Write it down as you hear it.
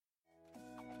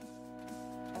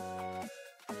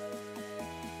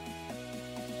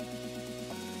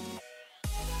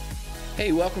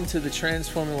Hey, welcome to the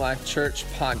Transforming Life Church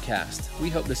podcast.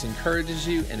 We hope this encourages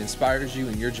you and inspires you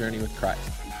in your journey with Christ.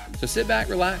 So sit back,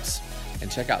 relax,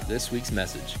 and check out this week's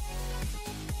message.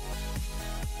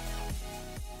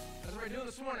 That's what we're doing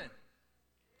this morning.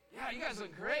 Yeah, you guys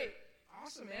look great.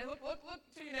 Awesome, man. Look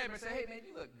to your neighbor and say, hey, man,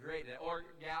 you look great. Or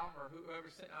gal, or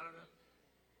whoever's sitting, I don't know.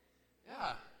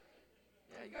 Yeah,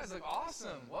 you guys look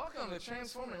awesome. Welcome to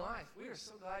Transforming Life. We are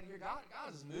so glad you're God.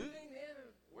 God is moving, man.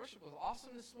 Worship was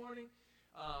awesome this morning.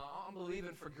 I'm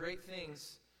believing for great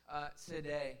things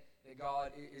today that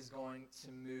God is going to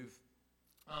move.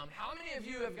 How many of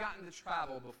you have gotten to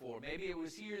travel before? Maybe it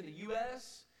was here in the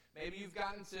U.S. Maybe you've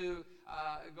gotten to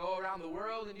go around the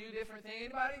world and do different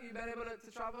things. Anybody? You've been able to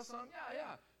travel some?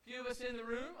 Yeah. A few of us in the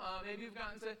room. Maybe you've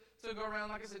gotten to go around,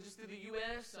 like I said, just to the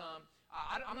U.S.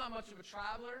 I'm not much of a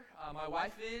traveler. My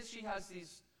wife is. She has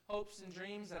these hopes and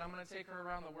dreams that I'm going to take her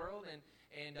around the world, and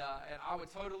I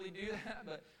would totally do that,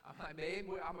 but I'm like, babe,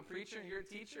 I'm a preacher and you're a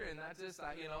teacher, and that's just,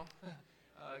 God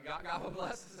will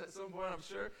bless us at some point, I'm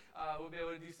sure. We'll be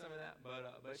able to do some of that,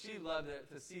 but she loved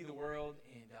to see the world,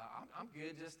 and I'm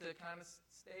good just to kind of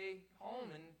stay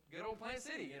home in good old Plant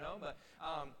City,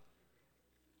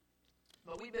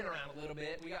 but we've been around a little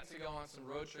bit. We got to go on some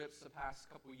road trips the past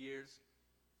couple years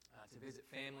to visit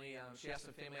family. She has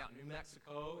some family out in New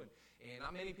Mexico, and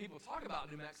not many people talk about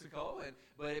New Mexico,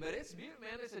 but it's beautiful,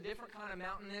 man. It's a different kind of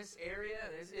mountainous area.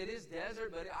 It is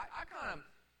desert, but I kind of,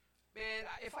 man,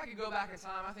 if I could go back in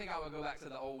time, I think I would go back to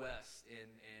the Old West in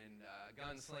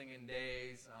gunslinging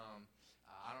days.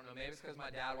 I don't know, maybe it's because my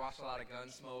dad watched a lot of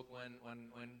Gunsmoke when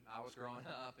I was growing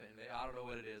up, and I don't know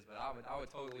what it is, but I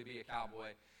would totally be a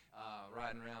cowboy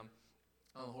riding around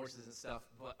on the horses and stuff.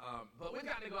 But we've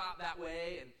gotten to go out that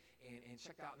way and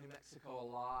check out New Mexico a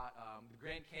lot. The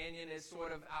Grand Canyon is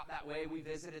sort of out that way. We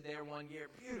visited there one year.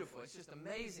 Beautiful. It's just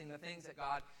amazing the things that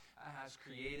God has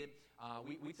created.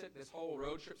 We took this whole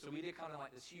road trip, so we did kind of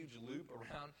like this huge loop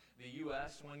around the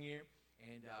U.S. one year.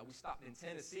 And we stopped in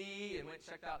Tennessee and went and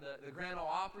checked out the Grand Ole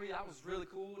Opry. That was really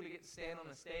cool to get to stand on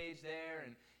the stage there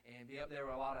and be up there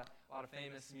where a lot of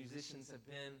famous musicians have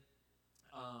been.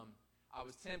 I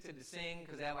was tempted to sing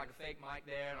because they had like a fake mic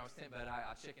there, and I was tempted, but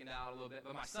I chickened out a little bit.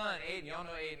 But my son, Aiden, y'all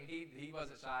know Aiden, he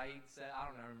wasn't shy. He said,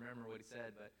 I don't remember what he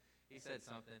said, but he said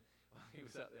something while he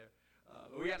was up there.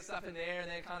 But we got stuff in there, and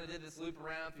then kind of did this loop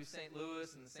around through St. Louis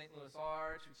and the St. Louis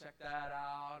Arch. We checked that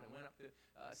out and went up to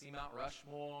see Mount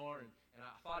Rushmore, and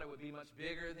I thought it would be much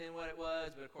bigger than what it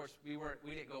was, but of course we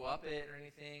didn't go up it or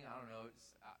anything. I don't know, it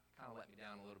kind of let me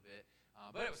down a little bit,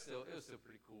 but it was still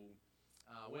pretty cool.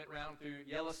 Went around through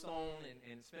Yellowstone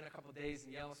and spent a couple of days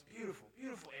in Yellowstone.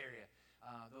 Beautiful area.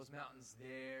 Those mountains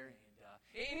there. And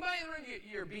anybody in the room,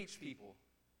 you're beach people?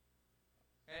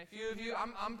 Okay, a few of you.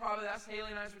 I'm probably, that's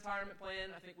Haley and I's retirement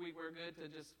plan. I think we're good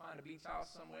to just find a beach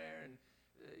house somewhere and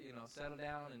settle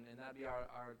down, and that'd be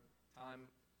our time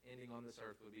ending on this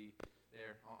earth would be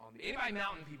there on the. Anybody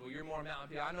mountain people? You're more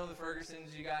mountain people. I know the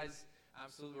Fergusons. You guys.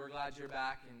 Absolutely, we're glad you're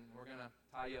back, and we're going to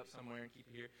tie you up somewhere and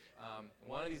keep you here.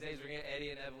 One of these days, we're going to get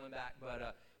Eddie and Evelyn back, but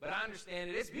I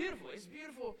understand it. It's beautiful. It's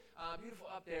beautiful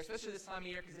up there, especially this time of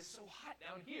year because it's so hot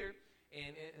down here,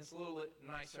 and it's a little bit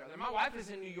nicer out there. My wife is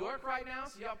in New York right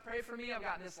now, so y'all pray for me. I've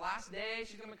got this last day.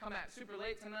 She's going to come out super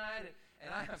late tonight,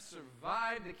 and I have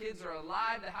survived. The kids are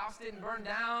alive. The house didn't burn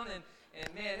down, and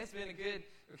man, it's been a good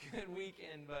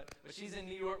weekend. But she's in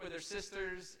New York with her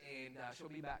sisters, and she'll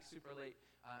be back super late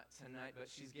tonight, but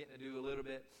she's getting to do a little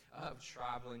bit of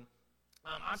traveling.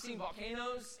 I've seen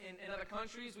volcanoes in other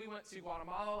countries. We went to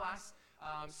Guatemala last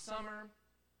summer,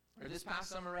 or this past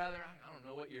summer rather. I don't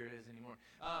know what year it is anymore.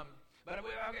 But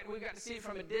we got to see it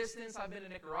from a distance. I've been to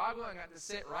Nicaragua. I got to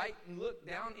sit right and look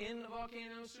down in the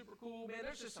volcano. Super cool, man.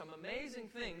 There's just some amazing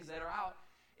things that are out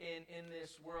in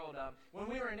this world. When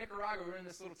we were in Nicaragua, we were in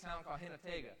this little town called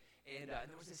Jinotega, and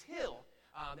there was this hill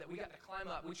that we got to climb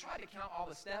up. We tried to count all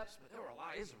the steps, but there were a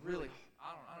lot. It's really,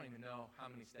 I don't even know how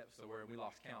many steps there were. We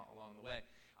lost count along the way.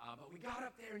 But we got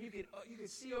up there, and you could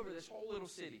see over this whole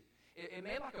little city. It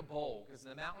made like a bowl because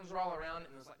the mountains were all around it,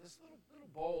 and it was like this little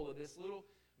bowl of this little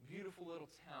beautiful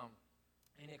little town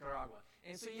in Nicaragua.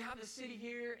 And so you have the city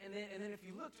here, and then if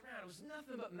you looked around, it was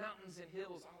nothing but mountains and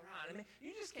hills all around. I mean,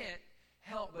 you just can't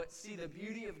help but see the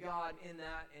beauty of God in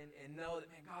that and know that,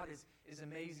 man, God is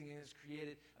amazing and has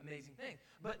created amazing things.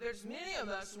 But there's many of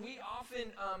us, we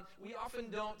often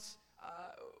don't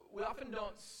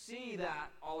see that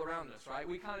all around us, right?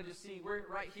 We kind of just see, we're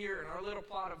right here in our little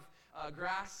plot of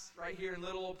grass right here in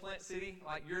little old Plant City,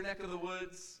 like your neck of the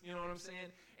woods, you know what I'm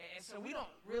saying? And so we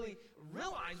don't really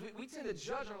realize, we tend to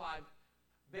judge our life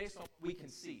based on what we can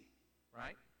see,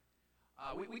 right?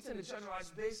 We tend to judge our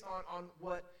lives based on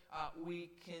what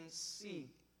we can see.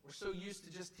 We're so used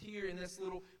to just here in this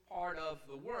little part of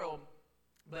the world.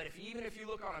 But even if you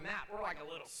look on a map, we're like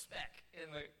a little speck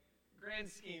in the grand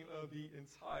scheme of the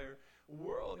entire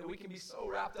world. And we can be so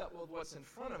wrapped up with what's in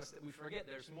front of us that we forget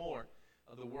there's more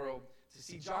of the world to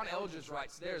see. John Eldredge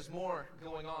writes, there's more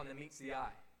going on than meets the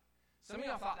eye. Some of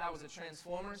y'all thought that was a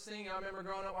Transformers thing. I remember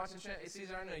growing up watching Transformers.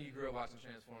 Caesar, I know you grew up watching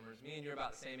Transformers. Me and you are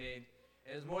about the same age.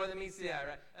 And it's more than meets the eye,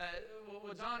 right?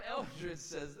 Well, John Eldredge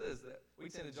says this, that we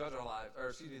tend to judge our lives,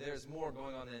 there's more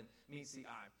going on than meets the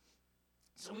eye.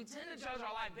 So we tend to judge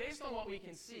our life based on what we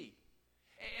can see.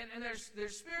 And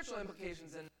there's spiritual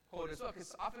implications in that quote as well,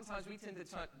 because oftentimes we tend to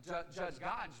judge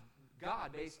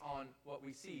God based on what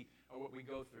we see or what we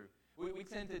go through. We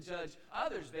tend to judge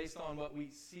others based on what we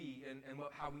see and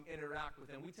how we interact with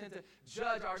them. We tend to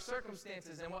judge our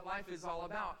circumstances and what life is all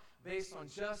about based on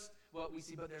just what we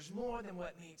see. But there's more than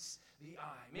what meets the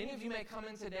eye. Many of you may come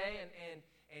in today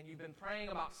and you've been praying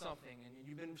about something and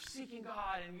you've been seeking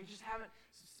God and you just haven't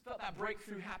felt that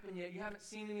breakthrough happen yet. You haven't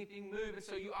seen anything move, and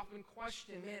so you often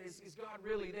question, man, is God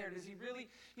really there? Does he really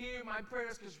hear my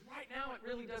prayers? Because right now it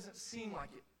really doesn't seem like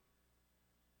it.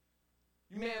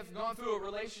 You may have gone through a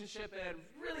relationship and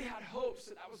really had hopes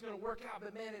that was going to work out,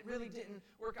 but man, it really didn't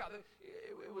work out.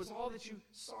 It was all that you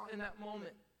saw in that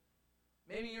moment.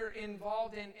 Maybe you're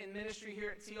involved in ministry here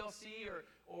at TLC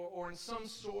or in some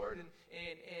sort,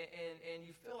 and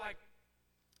you feel like,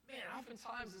 man,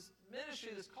 oftentimes this ministry,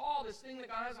 this call, this thing that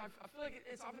God has, I feel like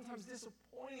it's oftentimes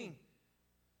disappointing.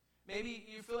 Maybe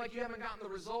you feel like you haven't gotten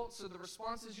the results or the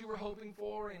responses you were hoping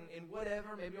for in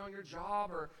whatever, maybe on your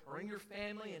job or in your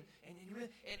family.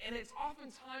 And it's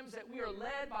oftentimes that we are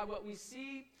led by what we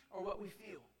see or what we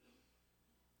feel.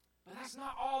 But that's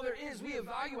not all there is. We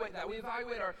evaluate that. We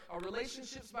evaluate our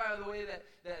relationships by the way that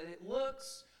it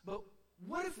looks. But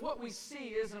what if what we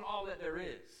see isn't all that there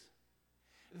is?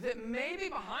 That maybe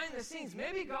behind the scenes,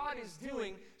 maybe God is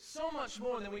doing so much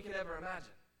more than we could ever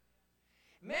imagine.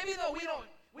 Maybe though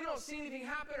we don't see anything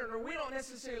happen, or we don't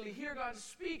necessarily hear God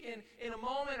speak in a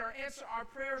moment or answer our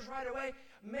prayers right away,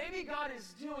 maybe God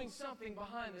is doing something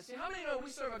behind the scenes. How many know we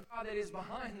serve a God that is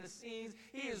behind the scenes?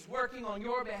 He is working on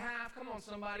your behalf. Come on,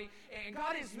 somebody. And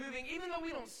God is moving. Even though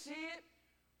we don't see it,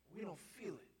 we don't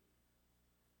feel it.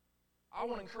 I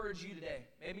want to encourage you today.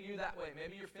 Maybe you're that way.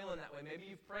 Maybe you're feeling that way. Maybe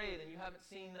you've prayed and you haven't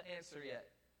seen the answer yet.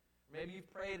 Maybe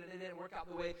you've prayed and it didn't work out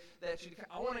the way that you.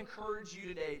 I want to encourage you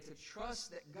today to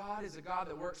trust that God is a God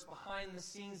that works behind the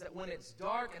scenes, that when it's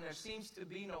dark and there seems to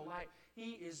be no light,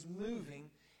 He is moving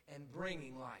and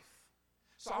bringing life.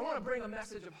 So I want to bring a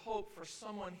message of hope for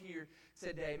someone here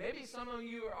today. Maybe some of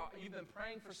you, you've been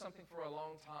praying for something for a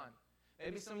long time.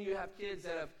 Maybe some of you have kids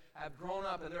that have grown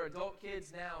up and they're adult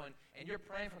kids now, and you're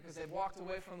praying for them because they've walked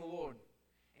away from the Lord.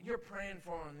 And you're praying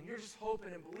for them, and you're just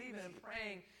hoping and believing and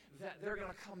praying that they're going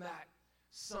to come back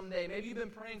someday. Maybe you've been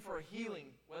praying for a healing,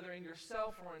 whether in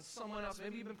yourself or in someone else.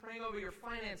 Maybe you've been praying over your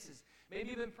finances. Maybe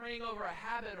you've been praying over a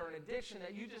habit or an addiction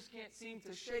that you just can't seem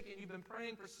to shake, and you've been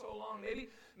praying for so long. Maybe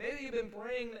you've been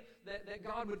praying that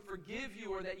God would forgive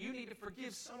you, or that you need to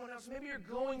forgive someone else. Maybe you're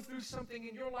going through something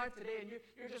in your life today, and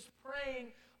you're just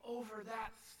praying over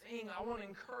that thing. I want to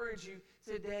encourage you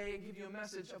today and give you a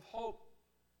message of hope.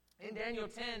 In Daniel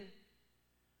 10,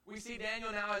 we see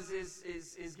Daniel now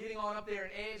is getting on up there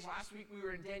in age. Last week we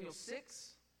were in Daniel 6.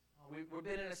 We've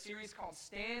been in a series called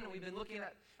Stand, and we've been looking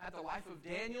at the life of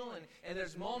Daniel. And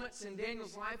there's moments in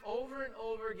Daniel's life over and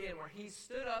over again where he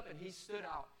stood up and he stood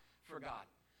out for God.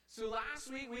 So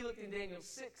last week we looked in Daniel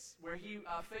 6 where he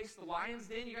faced the lion's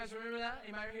den. You guys remember that?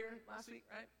 Anybody here last week,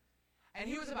 right? And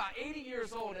he was about 80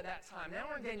 years old at that time. Now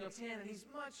we're in Daniel 10, and he's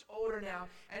much older now.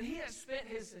 And he has spent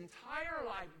his entire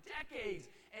life, decades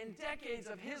and decades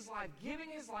of his life, giving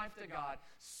his life to God,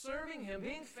 serving Him,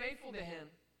 being faithful to Him,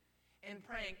 and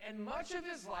praying. And much of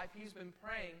his life, he's been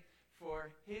praying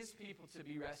for his people to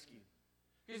be rescued.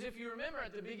 Because if you remember,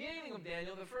 at the beginning of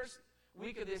Daniel, the first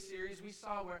week of this series, we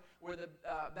saw where the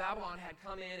Babylon had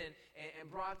come in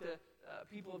and brought the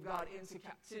people of God into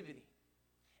captivity.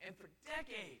 And for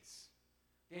decades,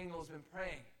 Daniel's been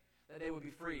praying that they would be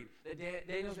freed.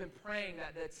 Daniel's been praying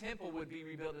that the temple would be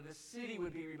rebuilt, that the city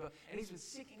would be rebuilt. And he's been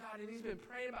seeking God, and he's been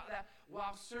praying about that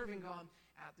while serving God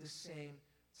at the same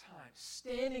time.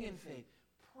 Standing in faith,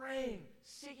 praying,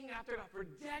 seeking after God for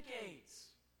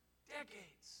decades.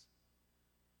 Decades.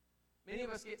 Many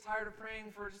of us get tired of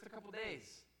praying for just a couple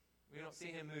days. We don't see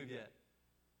Him move yet.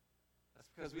 That's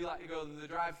because we like to go to the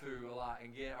drive-thru a lot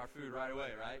and get our food right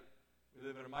away, right? We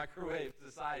live in a microwave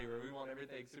society where we want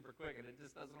everything super quick, and it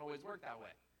just doesn't always work that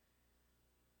way.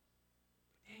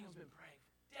 But Daniel's been praying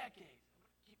for decades. I'm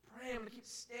going to keep praying. I'm going to keep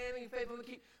standing in faith. I'm going to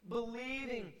keep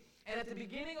believing. And at the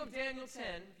beginning of Daniel 10,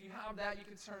 if you have that, you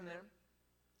can turn there.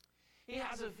 He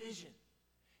has a vision.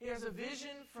 He has a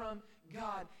vision from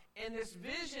God. And this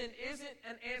vision isn't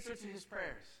an answer to his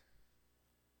prayers.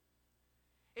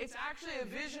 It's actually a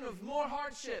vision of more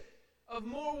hardship, of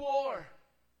more war.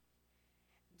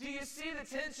 Do you see the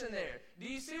tension there? Do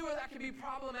you see where that can be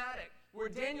problematic? Where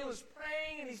Daniel is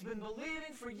praying and he's been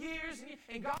believing for years,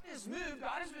 and God has moved.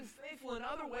 God has been faithful in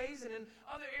other ways and in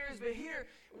other areas. But here,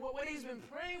 what he's been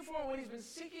praying for, what he's been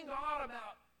seeking God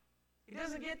about, he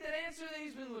doesn't get that answer that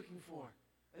he's been looking for.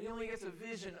 But he only gets a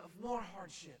vision of more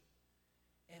hardship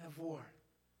and of war.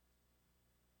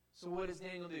 So what does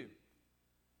Daniel do?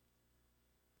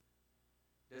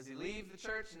 Does he leave the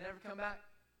church and never come back?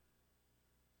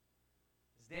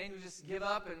 Does Daniel just give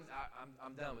up and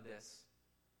I'm done with this?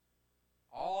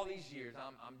 All these years,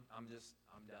 I'm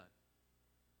done.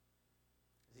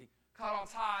 Does he cut all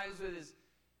ties with his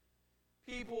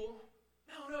people?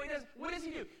 No, he doesn't. What does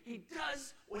he do? He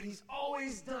does what he's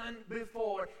always done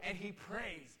before, and he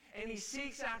prays, and he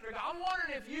seeks after God. I'm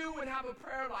wondering if you would have a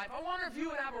prayer life. I wonder if you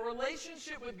would have a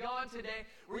relationship with God today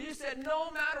where you said,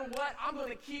 no matter what, I'm going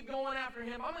to keep going after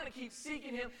him. I'm going to keep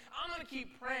seeking him. I'm going to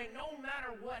keep praying no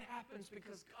matter what happens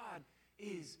because God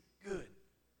is good.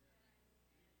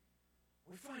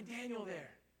 We find Daniel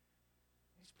there.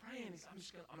 He's praying.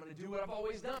 I'm going to do what I've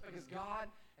always done because God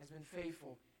has been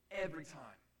faithful every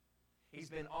time. He's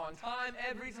been on time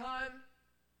every time.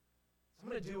 So I'm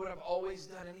going to do what I've always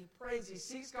done. And he prays. He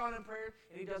seeks God in prayer.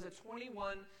 And he does a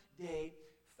 21-day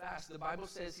fast. The Bible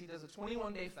says he does a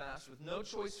 21-day fast with no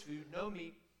choice food, no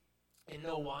meat, and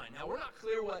no wine. Now, we're not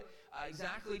clear what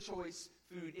exactly choice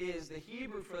food is. The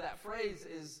Hebrew for that phrase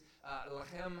is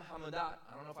lechem hamadat.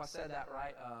 I don't know if I said that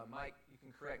right. Mike, you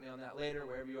can correct me on that later,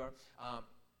 wherever you are.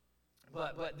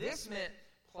 But this meant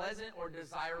pleasant or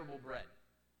desirable bread.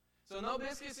 So no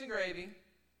biscuits and gravy,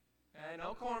 okay,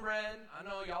 no cornbread. I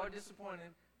know y'all are disappointed.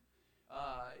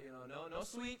 No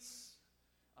sweets.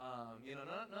 None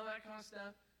of that kind of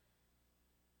stuff.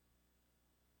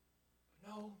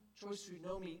 No choice food,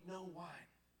 no meat, no wine.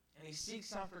 And he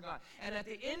seeks after God. And at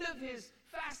the end of his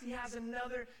fast, he has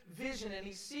another vision, and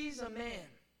he sees a man.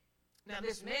 Now,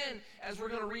 this man, as we're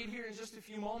going to read here in just a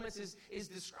few moments, is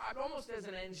described almost as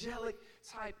an angelic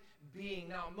type being.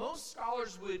 Now, most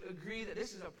scholars would agree that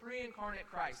this is a pre-incarnate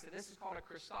Christ, that this is called a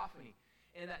Christophany,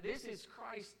 and that this is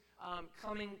Christ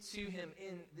coming to him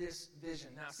in this vision.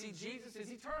 Now, see, Jesus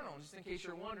is eternal, just in case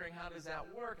you're wondering, how does that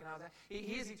work? And how that,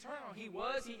 he is eternal. He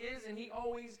was, he is, and he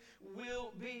always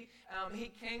will be.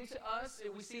 He came to us.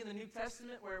 We see in the New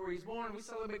Testament where he's born. We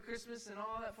celebrate Christmas and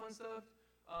all that fun stuff.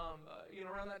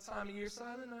 Around that time of year,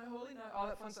 Silent Night, Holy Night, all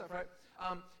that fun stuff, right?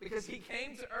 Because he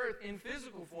came to earth in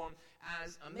physical form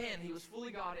as a man. He was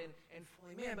fully God and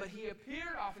fully man, but he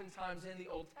appeared oftentimes in the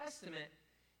Old Testament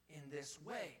in this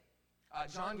way.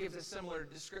 John gives a similar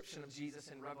description of Jesus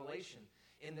in Revelation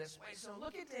in this way. So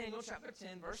look at Daniel chapter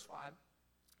 10, verse 5,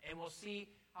 and we'll see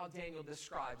how Daniel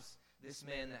describes this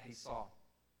man that he saw.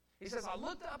 He says, I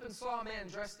looked up and saw a man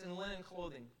dressed in linen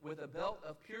clothing with a belt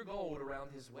of pure gold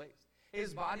around his waist.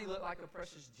 His body looked like a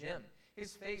precious gem.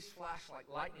 His face flashed like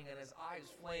lightning, and his eyes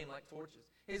flamed like torches.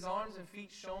 His arms and feet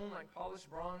shone like polished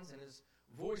bronze, and his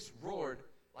voice roared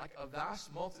like a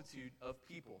vast multitude of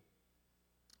people.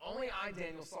 Only I,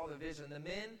 Daniel, saw the vision. The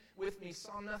men with me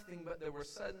saw nothing, but they were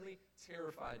suddenly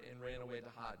terrified and ran away to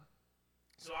hide.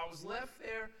 So I was left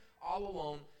there all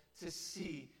alone to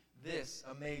see this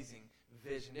amazing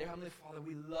vision. Dear Heavenly Father,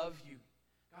 we love you.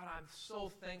 God, I'm so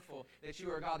thankful that you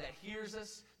are a God that hears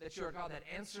us, that you are a God that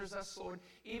answers us, Lord.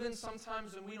 Even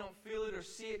sometimes when we don't feel it or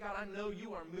see it, God, I know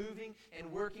you are moving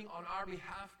and working on our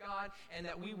behalf, God, and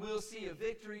that we will see a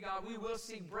victory, God. We will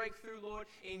see breakthrough, Lord,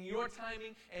 in your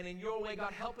timing and in your way.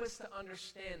 God, help us to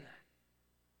understand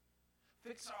that.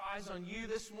 Fix our eyes on you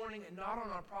this morning and not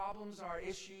on our problems, our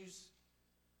issues,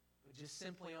 but just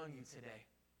simply on you today.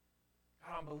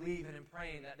 God, I'm believing and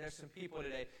praying that there's some people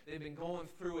today that have been going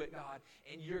through it, God,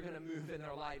 and you're going to move in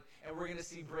their life, and we're going to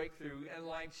see breakthrough and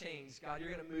life change. God, you're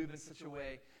going to move in such a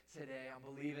way today. I'm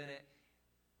believing it.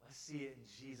 Let's see it in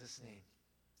Jesus' name.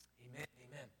 Amen.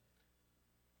 Amen.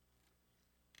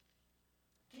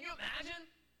 Can you imagine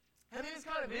having this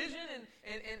kind of vision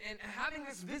and having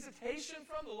this visitation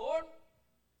from the Lord?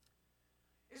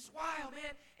 It's wild,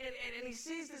 man. And he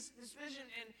sees this vision,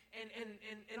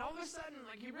 and all of a sudden,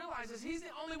 like, he realizes he's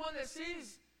the only one that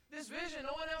sees this vision.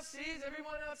 No one else sees.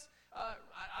 Everyone else,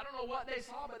 I don't know what they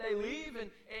saw, but they leave,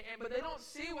 but they don't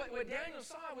see what Daniel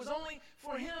saw. It was only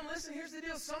for him. Listen, here's the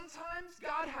deal. Sometimes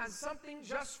God has something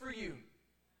just for you.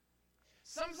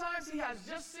 Sometimes he has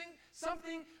just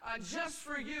something just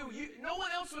for you. No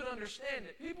one else would understand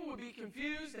it. People would be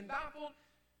confused and baffled.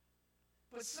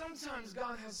 But sometimes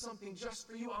God has something just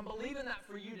for you. I'm believing that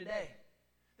for you today.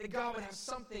 That God would have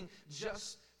something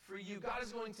just for you. God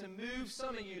is going to move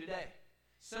some of you today.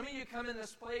 Some of you come in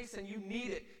this place and you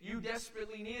need it. You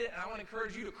desperately need it. And I want to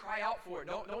encourage you to cry out for it.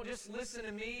 Don't just listen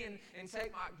to me and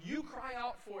take my... You cry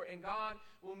out for it and God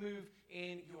will move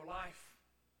in your life.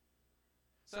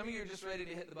 Some of you are just ready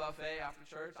to hit the buffet after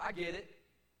church. I get it.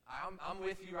 I'm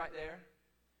with you right there.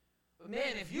 But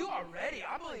man, if you are ready,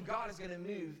 I believe God is going to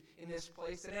move in this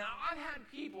place. And I've had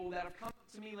people that have come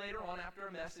up to me later on after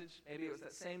a message, maybe it was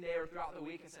that same day or throughout the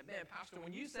week, and said, man, Pastor,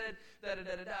 when you said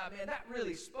da-da-da-da-da, man, that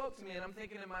really spoke to me. And I'm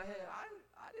thinking in my head, I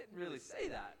didn't really say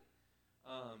that.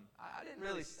 I didn't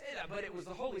really say that, but it was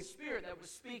the Holy Spirit that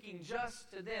was speaking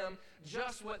just to them,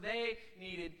 just what they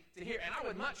needed to hear. And I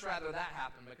would much rather that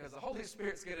happen because the Holy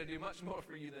Spirit's going to do much more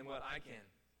for you than what I can.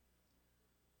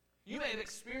 You may have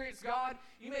experienced God.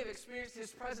 You may have experienced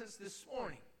His presence this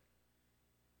morning.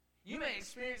 You may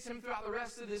experience Him throughout the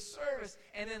rest of this service,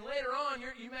 and then later on,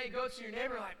 you may go to your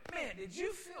neighbor like, man, did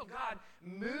you feel God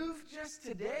move just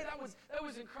today? That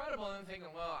was incredible. And I'm thinking,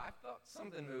 well, I felt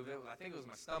something move. I think it was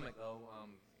my stomach, though.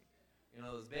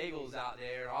 Those bagels out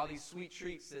there, all these sweet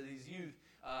treats that these youth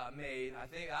made. I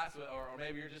think that's what, or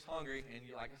maybe you're just hungry, and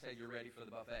like I said, you're ready for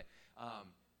the buffet.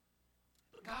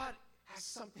 But God has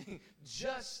something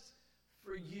just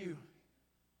for you.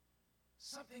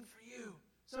 Something for you.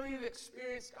 Some of you have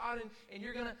experienced God, and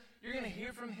you're gonna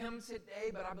hear from Him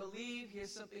today, but I believe He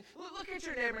has something. Look at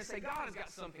your neighbor and say, God has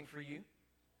got something for you.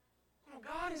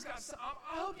 God has got something.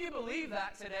 I hope you believe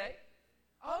that today.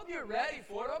 I hope you're ready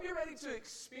for it. I hope you're ready to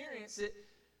experience it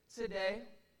today.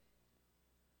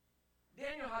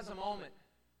 Daniel has a moment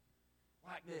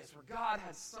like this where God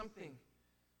has something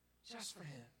just for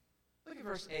him. Look at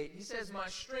verse 8. He says, my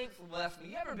strength left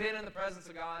me. You ever been in the presence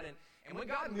of God? And when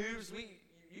God moves,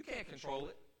 you can't control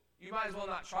it. You might as well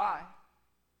not try.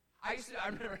 I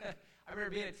remember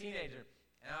being a teenager,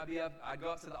 and I'd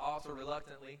go up to the altar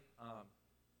reluctantly,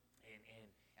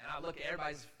 and I'd look at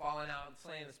everybody's falling out,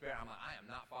 slaying the Spirit. I'm like, I am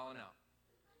not falling out.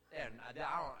 They're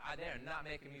not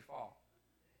making me fall.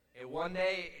 And one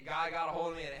day, God got a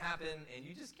hold of me, and it happened, and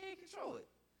you just can't control it.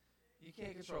 You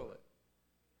can't control it.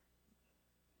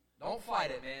 Don't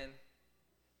fight it, man. It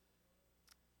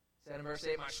said in verse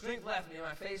 8, my strength left me, and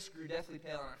my face grew deathly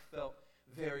pale, and I felt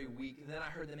very weak. And then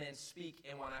I heard the man speak,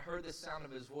 and when I heard the sound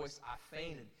of his voice, I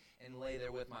fainted and lay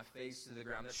there with my face to the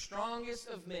ground. The strongest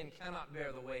of men cannot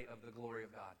bear the weight of the glory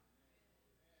of God.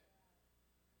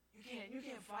 You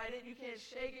can't fight it. You can't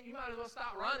shake it. You might as well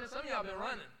stop running. Some of y'all have been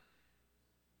running.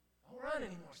 Don't run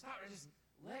anymore. Stop. Just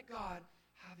let God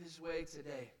have His way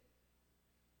today.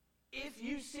 If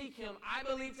you seek Him, I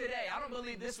believe today, I don't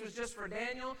believe this was just for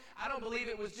Daniel. I don't believe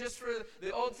it was just for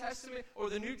the Old Testament or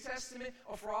the New Testament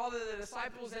or for all of the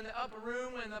disciples in the upper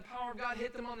room when the power of God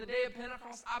hit them on the day of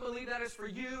Pentecost. I believe that is for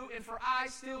you and for I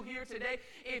still here today.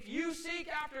 If you seek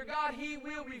after God, He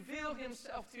will reveal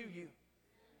Himself to you.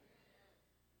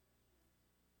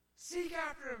 Seek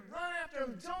after Him. Run after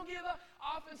Him. Don't give up.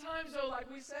 Oftentimes, though, like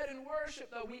we said in worship,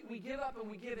 though, we give up and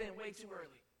we give in way too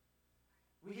early.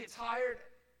 We get tired.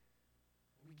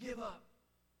 We give up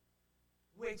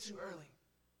way too early.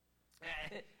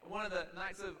 One of the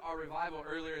nights of our revival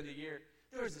earlier in the year,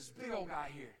 there was this big old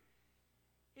guy here.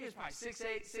 He was probably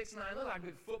 6'8", 6'9", looked like a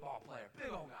big football player,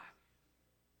 big old guy.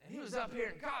 And he was up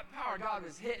here, and power of God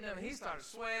was hitting him, and he started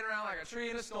swaying around like a tree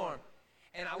in a storm.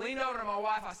 And I leaned over to my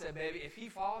wife, I said, baby, if he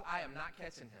falls, I am not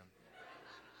catching him.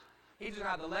 He just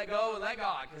had to let go and let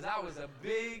God, because that was a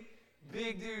big,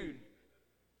 big dude.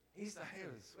 He was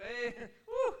swaying,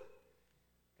 woo!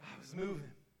 God was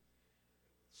moving.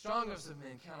 Strongest of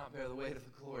men cannot bear the weight of the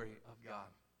glory of God.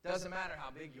 Doesn't matter how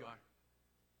big you are.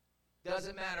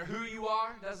 Doesn't matter who you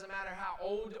are. Doesn't matter how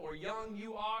old or young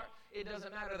you are. It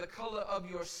doesn't matter the color of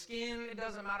your skin. It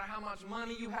doesn't matter how much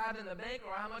money you have in the bank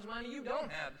or how much money you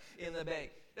don't have in the bank.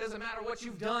 It doesn't matter what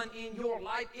you've done in your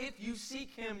life. If you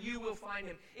seek Him, you will find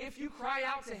Him. If you cry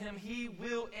out to Him, He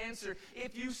will answer.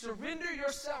 If you surrender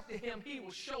yourself to Him, He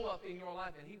will show up in your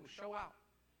life and He will show out.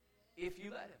 If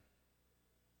you let Him.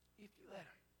 If you let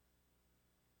Him.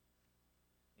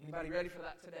 Anybody ready for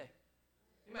that today?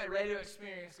 Anybody ready to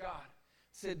experience God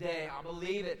today? I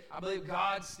believe it. I believe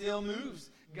God still moves.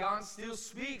 God still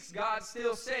speaks. God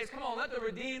still saves. Come on, let the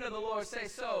redeemed of the Lord say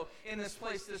so in this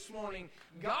place this morning.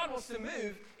 God wants to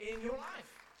move in your life.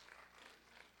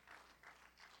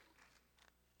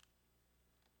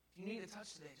 If you need a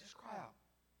touch today, just cry out.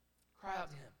 Cry out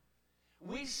to Him.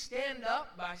 We stand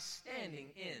up by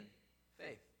standing in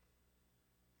faith.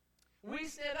 We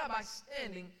stand up by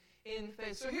standing in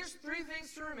faith. So here's 3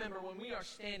 things to remember when we are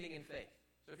standing in faith.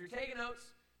 So if you're taking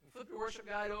notes, flip your worship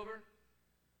guide over.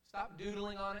 Stop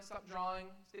doodling on it. Stop drawing.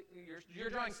 You're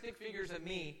drawing stick figures of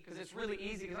me because it's really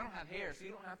easy because I don't have hair, so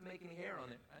you don't have to make any hair on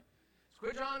it, right? So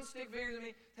quit drawing stick figures of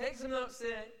me. Take some notes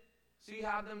today so you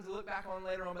have them to look back on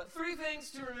later on. But 3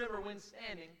 things to remember when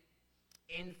standing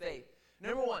in faith.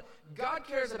 Number 1, God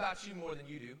cares about you more than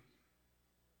you do.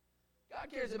 God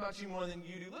cares about you more than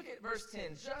you do. Look at verse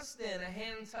 10. Just then a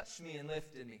hand touched me and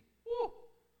lifted me. Woo!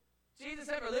 Jesus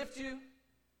ever lift you?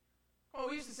 Oh,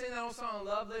 we used to sing that old song,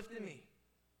 Love Lifted Me.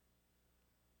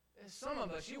 And some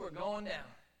of us, you were going down.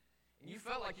 And you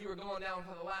felt like you were going down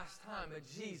for the last time, but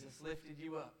Jesus lifted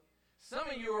you up. Some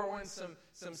of you were in some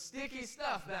sticky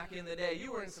stuff back in the day.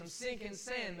 You were in some sinking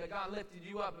sand, but God lifted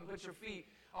you up and put your feet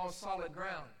on solid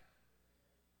ground.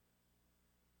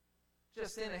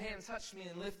 Just then a hand touched me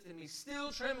and lifted me,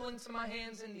 still trembling to my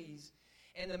hands and knees.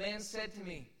 And the man said to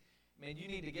me, man, you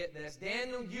need to get this.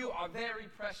 Daniel, you are very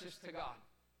precious to God.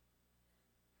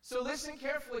 So listen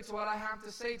carefully to what I have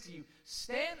to say to you.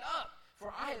 Stand up,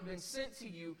 for I have been sent to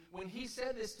you. When he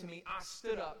said this to me, I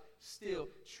stood up, still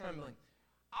trembling.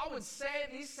 I would say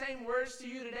these same words to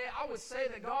you today. I would say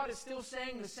that God is still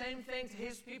saying the same thing to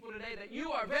his people today, that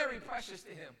you are very precious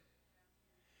to him.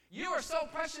 You are so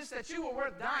precious that you were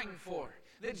worth dying for,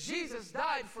 that Jesus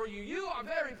died for you. You are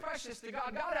very precious to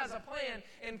God. God has a plan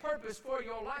and purpose for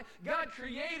your life. God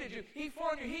created you. He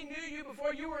formed you. He knew you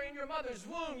before you were in your mother's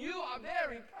womb. You are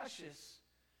very precious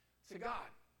to God.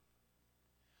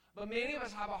 But many of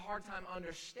us have a hard time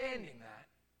understanding that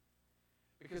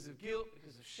because of guilt,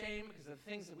 because of shame, because of the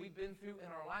things that we've been through in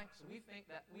our life. So we think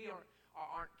that we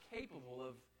aren't capable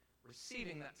of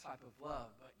receiving that type of love.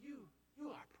 But you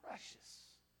are precious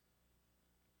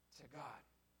to God.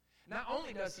 Not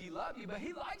only does he love you, but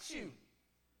he likes you.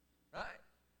 Right?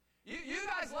 You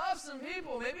guys love some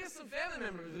people. Maybe it's some family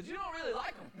members, but you don't really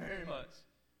like them very much.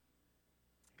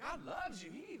 God loves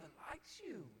you. He even likes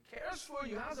you. Cares for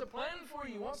you. Has a plan for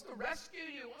you. Wants to rescue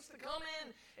you. Wants to come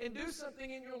in and do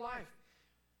something in your life.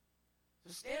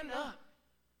 So stand up.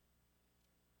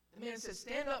 The man says,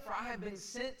 stand up, for I have been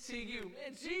sent to you.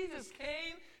 Man, Jesus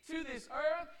came to this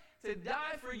earth to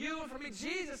die for you and for me.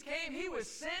 Jesus came. He was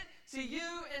sent to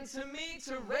you and to me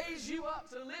to raise you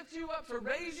up, to lift you up, to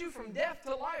raise you from death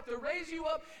to life, to raise you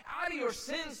up out of your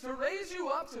sins, to raise you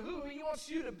up to who he wants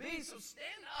you to be. So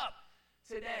stand up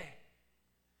today.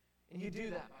 And you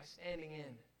do that by standing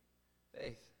in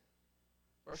faith.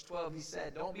 Verse 12, he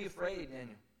said, don't be afraid,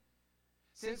 Daniel.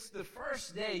 Since the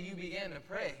first day you began to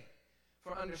pray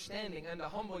for understanding and to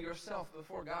humble yourself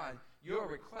before God, your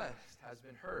request has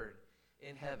been heard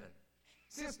in heaven.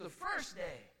 Since the first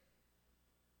day,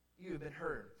 you have been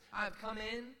heard. I have come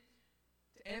in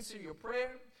to answer your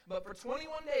prayer, but for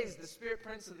 21 days the spirit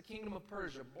prince of the kingdom of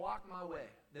Persia blocked my way.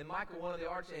 Then Michael, one of the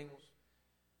archangels,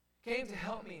 came to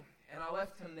help me, and I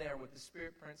left him there with the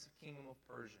spirit prince of the kingdom of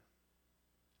Persia.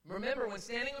 Remember, when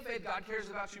standing in faith, God cares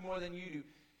about you more than you do,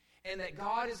 and that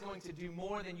God is going to do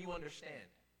more than you understand.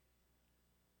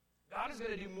 God is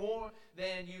going to do more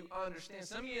than you understand.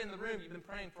 Some of you in the room, you've been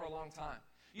praying for a long time.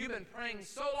 You've been praying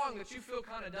so long that you feel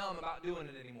kind of dumb about doing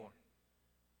it anymore.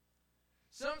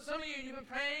 Some of you, you've been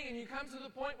praying and you come to the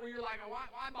point where you're like,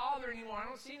 why bother anymore? I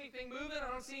don't see anything moving. I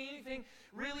don't see anything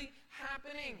really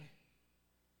happening.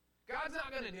 God's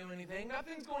not going to do anything.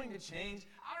 Nothing's going to change.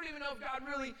 I don't even know if God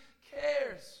really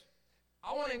cares.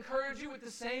 I want to encourage you with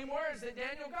the same words that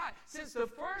Daniel got. Since the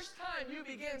first time you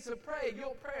began to pray,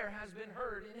 your prayer has been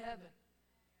heard in heaven.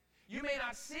 You may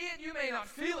not see it, you may not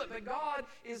feel it, but God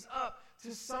is up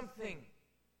to something.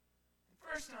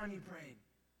 The first time you prayed,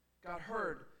 God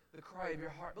heard the cry of your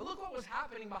heart. But look what was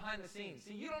happening behind the scenes.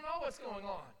 See, you don't know what's going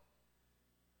on.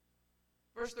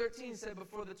 Verse 13 said,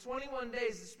 before the 21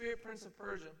 days, the spirit prince of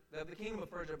Persia, the kingdom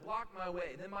of Persia, blocked my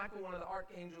way. Then Michael, one of the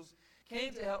archangels,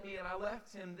 came to help me, and I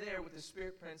left him there with the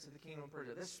spirit prince of the kingdom of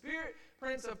Persia. The spirit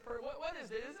prince of Persia, what is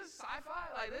this? Is this sci-fi?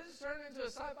 Like, this is turning into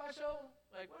a sci-fi show?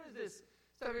 Like, what is this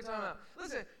stuff you're talking about?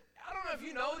 Listen, I don't know if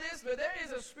you know this, but there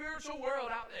is a spiritual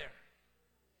world out there.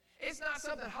 It's not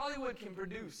something Hollywood can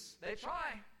produce. They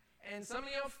try, and some of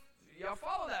y'all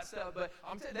follow that stuff, but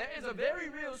I'm telling you, there is a very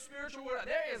real spiritual world.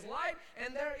 There is light,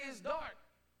 and there is dark.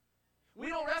 We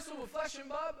don't wrestle with flesh and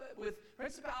blood, but with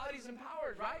principalities and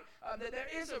powers, right? That there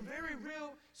is a very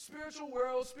real spiritual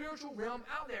world, spiritual realm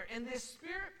out there. And this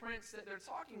spirit prince that they're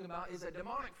talking about is a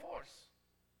demonic force.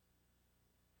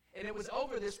 And it was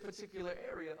over this particular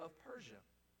area of Persia.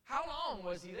 How long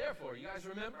was he there for? You guys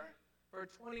remember? For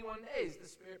 21 days, the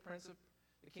spirit prince of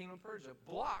the kingdom of Persia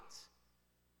blocked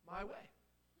my way.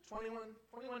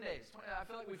 21 days. I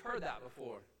feel like we've heard that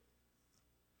before.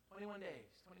 21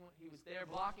 days. 21. He was there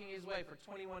blocking his way for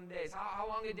 21 days. How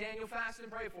long did Daniel fast and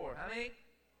pray for? How many?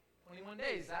 21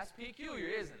 days. That's peculiar,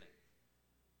 isn't it?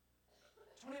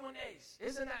 21 days.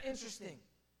 Isn't that interesting?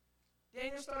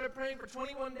 Daniel started praying for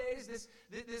 21 days.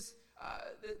 This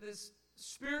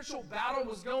spiritual battle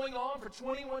was going on for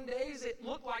 21 days. It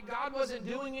looked like God wasn't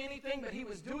doing anything, but he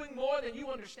was doing more than you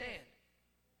understand.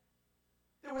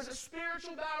 There was a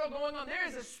spiritual battle going on. There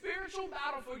is a spiritual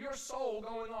battle for your soul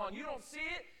going on. You don't see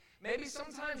it. Maybe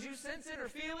sometimes you sense it or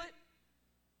feel it.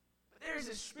 But there is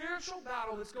a spiritual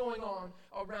battle that's going on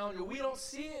around you. We don't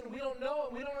see it, and we don't know it,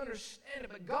 and we don't understand it.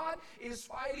 But God is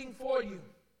fighting for you.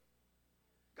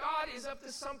 God is up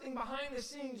to something behind the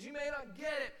scenes. You may not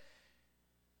get it.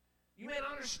 You may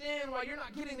not understand why you're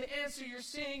not getting the answer you're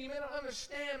seeing. You may not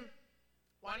understand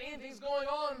why anything's going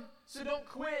on. So don't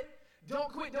quit.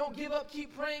 Don't quit. Don't give up.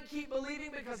 Keep praying. Keep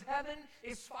believing, because heaven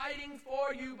is fighting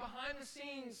for you behind the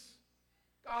scenes.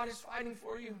 God is fighting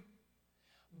for you.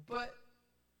 But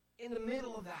in the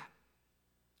middle of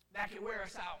that can wear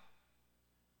us out.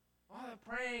 All that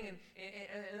praying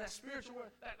and that spiritual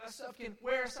work, that stuff can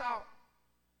wear us out.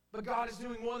 But God is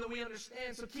doing more than we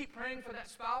understand. So keep praying for that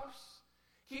spouse.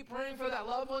 Keep praying for that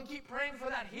loved one. Keep praying for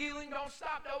that healing. Don't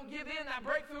stop. Don't give in. That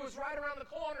breakthrough is right around the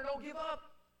corner. Don't give up.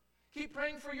 Keep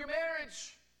praying for your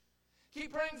marriage.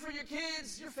 Keep praying for your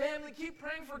kids, your family. Keep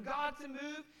praying for God to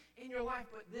move in your life.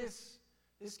 But this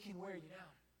can wear you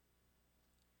down.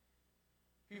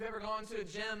 If you've ever gone to a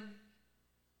gym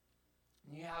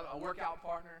and you have a workout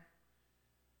partner,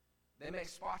 they may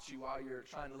spot you while you're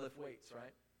trying to lift weights,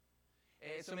 right?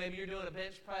 And so maybe you're doing a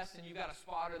bench press and you've got a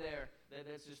spotter there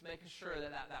that's just making sure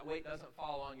that weight doesn't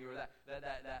fall on you, or that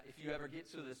if you ever get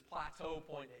to this plateau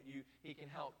point that he can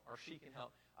help or she can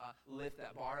help lift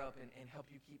that bar up and help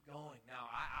you keep going. Now,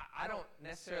 I don't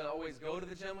necessarily always go to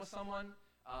the gym with someone,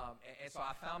 and so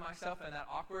I found myself in that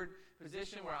awkward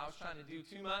position where I was trying to do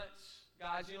too much.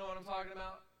 Guys, you know what I'm talking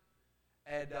about?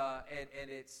 And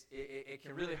it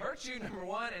can really hurt you, number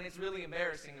one, and it's really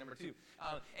embarrassing, number two.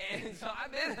 And so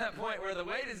I've been at that point where the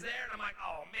weight is there, and I'm like,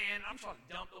 oh man, I'm trying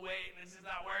to dump the weight, and it's just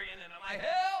not working, and I'm like,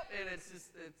 help! And it's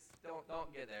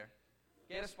don't get there.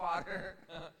 Get a spotter,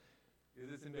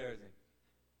 because it's embarrassing.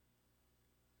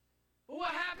 But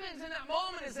what happens in that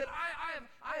moment is that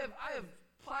I have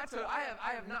plateaued.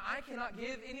 I cannot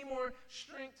give any more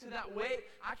strength to that weight.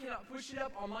 I cannot push it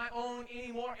up on my own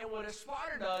anymore. And what a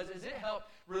spotter does is it helps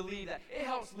relieve that. It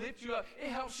helps lift you up. It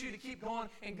helps you to keep going.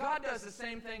 And God does the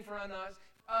same thing for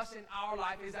us in our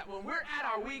life, is that when we're at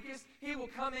our weakest, He will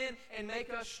come in and make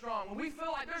us strong. When we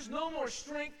feel like there's no more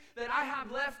strength that I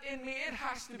have left in me, it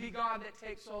has to be God that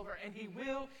takes over. And He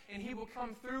will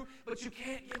come through. But you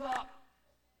can't give up.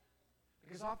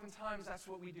 Because oftentimes that's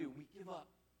what we do. We give up.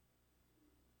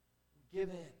 Give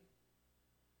in.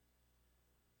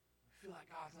 We feel like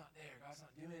God's not there. God's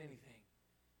not doing anything.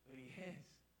 But He is.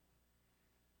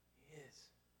 He is.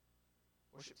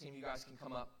 Worship team, you guys can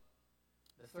come up.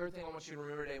 The third thing I want you to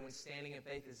remember today when standing in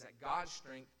faith is that God's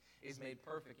strength is made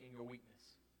perfect in your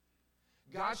weakness.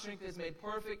 God's strength is made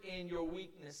perfect in your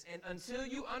weakness. And until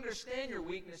you understand your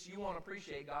weakness, you won't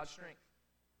appreciate God's strength.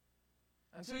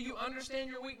 Until you understand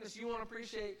your weakness, you won't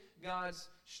appreciate God's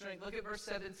strength. Look at verse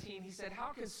 17. He said,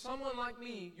 how can someone like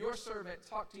me, your servant,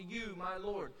 talk to you, my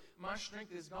Lord? My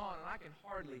strength is gone, and I can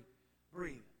hardly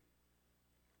breathe.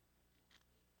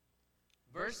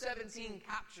 Verse 17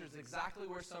 captures exactly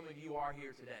where some of you are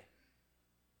here today.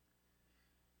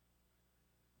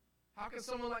 How can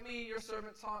someone like me, your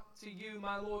servant, talk to you,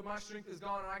 my Lord? My strength is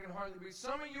gone, and I can hardly breathe.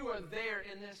 Some of you are there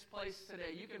in this place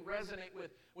today. You can resonate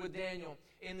with Daniel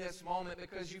in this moment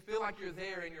because you feel like you're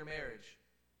there in your marriage.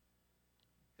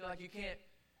 You feel like you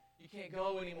can't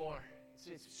go anymore.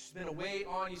 It's been a weight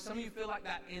on you. Some of you feel like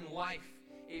that in life.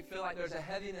 You feel like there's a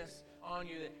heaviness on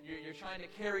you, that you're trying to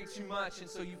carry too much, and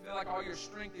so you feel like all your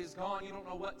strength is gone. You don't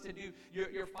know what to do.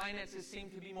 Your finances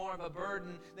seem to be more of a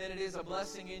burden than it is a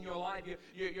blessing in your life.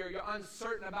 You're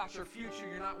uncertain about your future.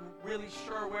 You're not really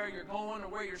sure where you're going or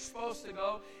where you're supposed to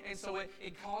go, and so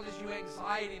it causes you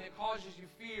anxiety, and it causes you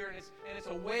fear, and it's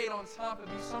a weight on top of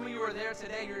you. Some of you are there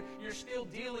today. You're still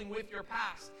dealing with your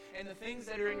past and the things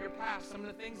that are in your past, some of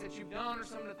the things that you've done or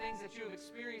some of the things that you have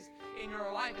experienced in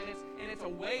your life, and it's a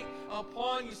weight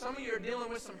upon you. Some of you are dealing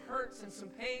with some hurts and some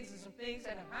pains and some things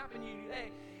that have happened to you today.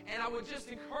 And I would just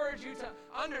encourage you to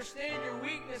understand your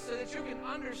weakness so that you can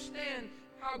understand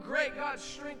how great God's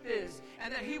strength is,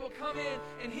 and that He will come in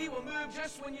and He will move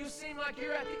just when you seem like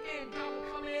you're at the end. God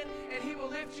will come in and He will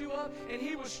lift you up and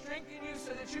He will strengthen you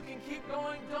so that you can keep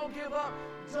going. Don't give up.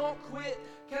 Don't quit.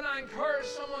 Can I encourage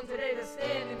someone today to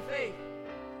stand in faith?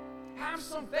 Have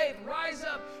some faith. Rise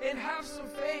up and have some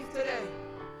faith today.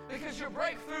 because your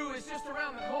breakthrough is just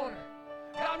around the corner.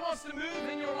 God wants to move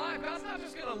in your life. God's not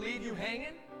just going to leave you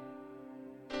hanging.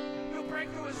 Your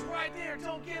breakthrough is right there.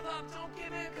 Don't give up. Don't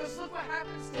give in. Because look what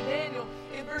happens to Daniel.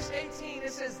 In verse 18,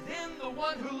 it says, then the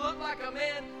one who looked like a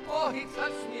man, oh, he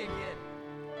touched me again.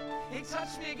 He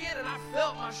touched me again, and I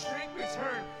felt my strength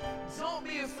return. Don't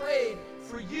be afraid,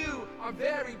 for you are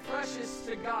very precious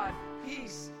to God.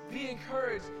 Peace, be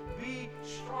encouraged, be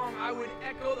strong. I would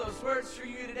echo those words for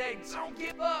you today. Don't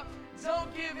give up.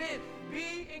 Don't give in.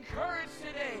 Be encouraged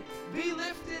today. Be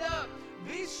lifted up.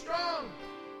 Be strong.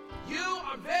 You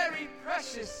are very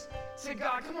precious to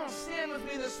God. Come on, stand with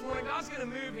me this morning. God's going to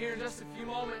move here in just a few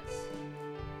moments.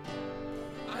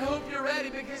 I hope you're ready,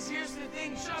 because here's the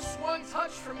thing. Just one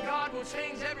touch from God will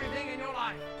change everything in your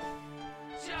life.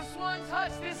 Just one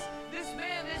touch. This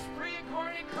man, this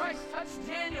pre-incarnate Christ touched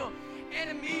Daniel, and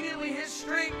immediately his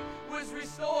strength was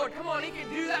restored. Come on, he can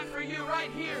do that for you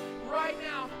right here, right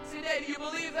now, today. Do you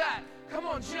believe that? Come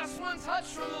on, just one touch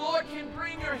from the Lord can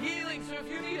bring your healing. So if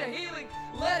you need a healing,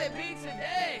 let it be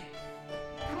today.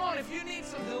 Come on, if you need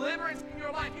some deliverance in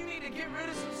your life, you need to get rid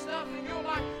of some stuff in your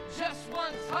life, just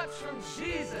one touch from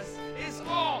Jesus is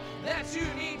all that you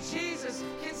need. Jesus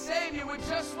can save you with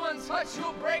just one touch.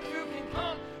 Your breakthrough can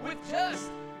come with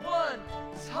just one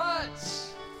touch.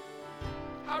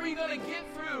 How are you going to get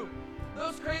through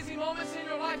those crazy moments in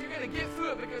your life? You're going to get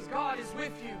through it because God is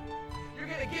with you. You're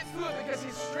going to get through it because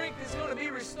His strength is going to be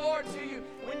restored to you.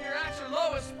 When you're at your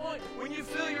lowest point, when you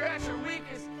feel you're at your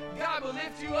weakest, God will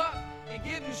lift you up and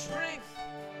give you strength.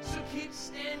 So keep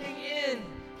standing in.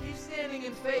 Keep standing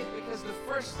in faith, because the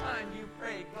first time you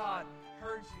prayed, God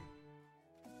heard you.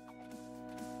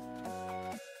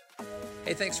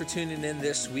 Hey, thanks for tuning in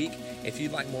this week. If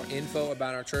you'd like more info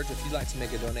about our church, if you'd like to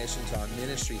make a donation to our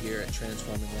ministry here at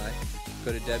Transforming Life,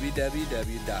 go to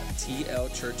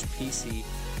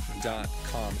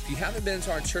www.tlchurchpc.com. If you haven't been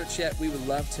to our church yet, we would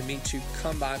love to meet you.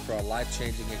 Come by for a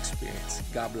life-changing experience.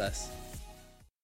 God bless.